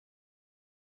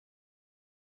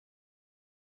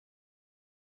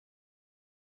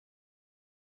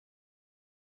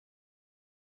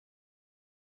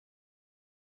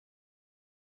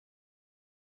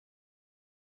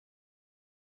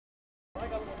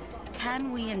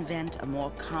Can we invent a more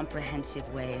comprehensive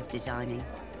way of designing,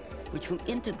 which will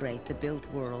integrate the built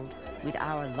world with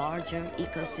our larger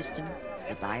ecosystem,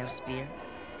 the biosphere?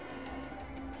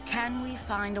 Can we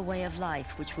find a way of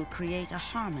life which will create a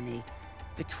harmony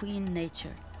between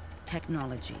nature,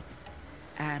 technology,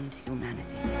 and humanity?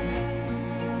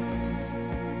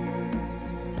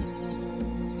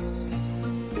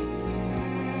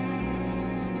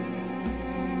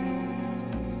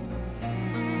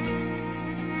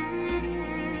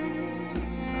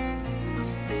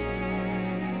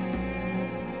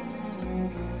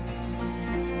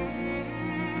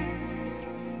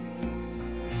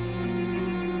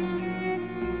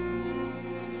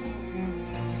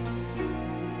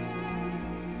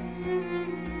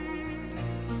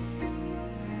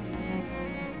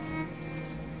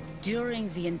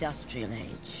 During the Industrial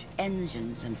Age,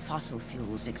 engines and fossil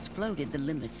fuels exploded the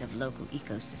limits of local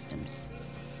ecosystems.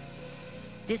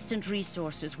 Distant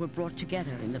resources were brought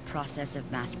together in the process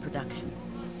of mass production.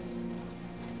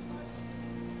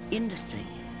 Industry,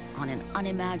 on an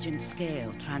unimagined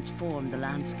scale, transformed the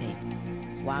landscape,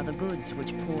 while the goods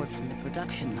which poured from the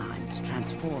production lines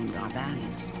transformed our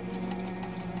values.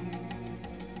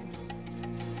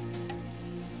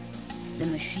 The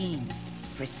machine,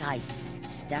 precise,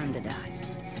 standardized,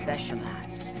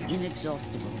 specialized,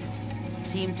 inexhaustible,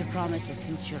 seemed to promise a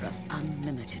future of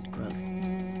unlimited growth.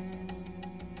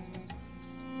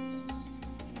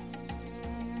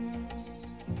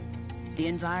 The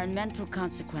environmental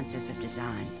consequences of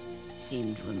design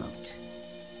seemed remote.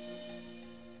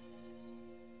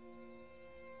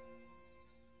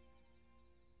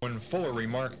 When Fuller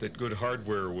remarked that good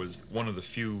hardware was one of the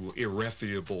few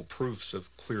irrefutable proofs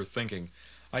of clear thinking,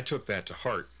 I took that to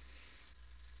heart.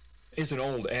 It's an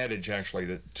old adage, actually,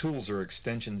 that tools are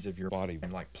extensions of your body.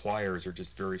 And like pliers are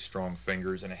just very strong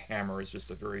fingers, and a hammer is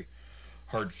just a very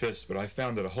hard fist. But I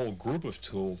found that a whole group of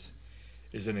tools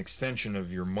is an extension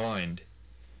of your mind,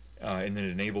 and then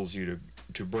it enables you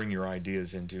to bring your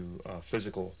ideas into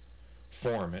physical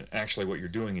form. And actually what you're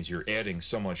doing is you're adding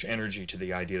so much energy to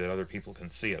the idea that other people can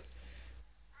see it.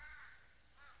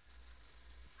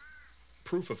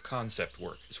 Proof of concept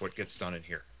work is what gets done in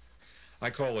here. I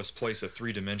call this place a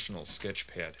three-dimensional sketch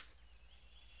pad.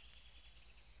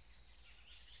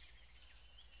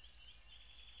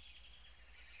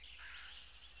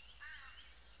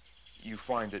 You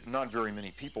find that not very many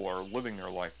people are living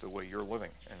their life the way you're living.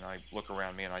 And I look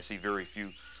around me and I see very few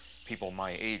people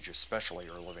my age especially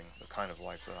are living the kind of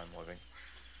life that I'm living.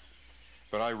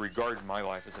 But I regard my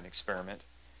life as an experiment,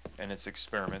 and it's an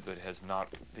experiment that has not,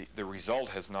 the result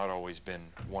has not always been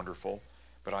wonderful.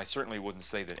 But I certainly wouldn't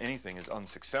say that anything is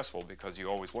unsuccessful, because you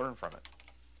always learn from it.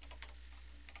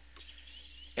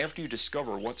 After you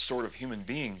discover what sort of human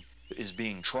being is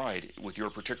being tried with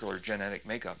your particular genetic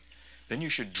makeup, then you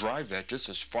should drive that just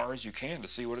as far as you can to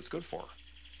see what it's good for.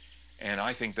 And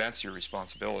I think that's your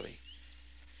responsibility.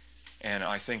 And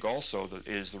I think also that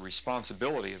it is the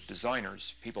responsibility of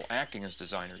designers, people acting as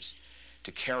designers,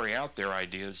 to carry out their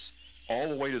ideas all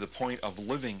the way to the point of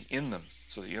living in them,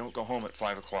 so that you don't go home at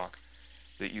 5 o'clock,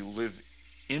 that you live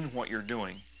in what you're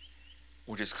doing,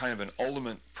 which is kind of an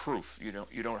ultimate proof. You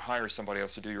don't hire somebody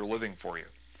else to do your living for you.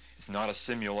 It's not a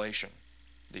simulation,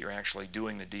 that you're actually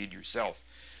doing the deed yourself.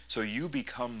 So you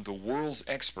become the world's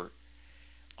expert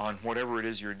on whatever it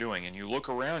is you're doing, and you look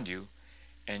around you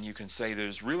and you can say,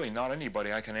 there's really not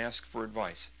anybody I can ask for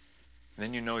advice.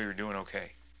 Then you know you're doing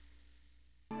okay.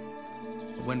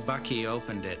 When Bucky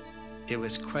opened it, it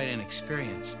was quite an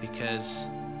experience, because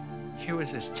here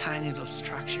was this tiny little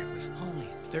structure. It was only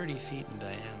 30 feet in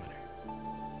diameter.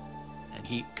 And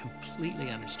he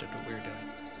completely understood what we were doing.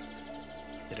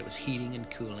 That it was heating and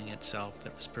cooling itself, that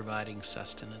it was providing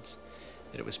sustenance,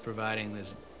 that it was providing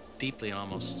this deeply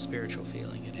almost spiritual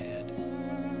feeling it had.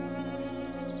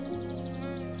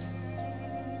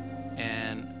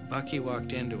 And Bucky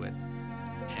walked into it,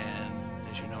 and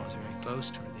as you know, it was very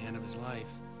close to the end of his life.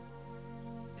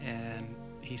 And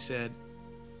he said,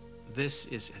 "This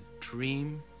is a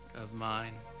dream of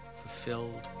mine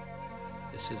fulfilled.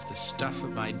 This is the stuff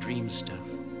of my dream stuff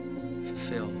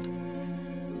fulfilled.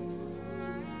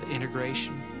 The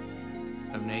integration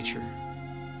of nature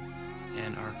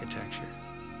and architecture.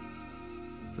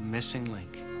 The missing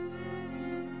link."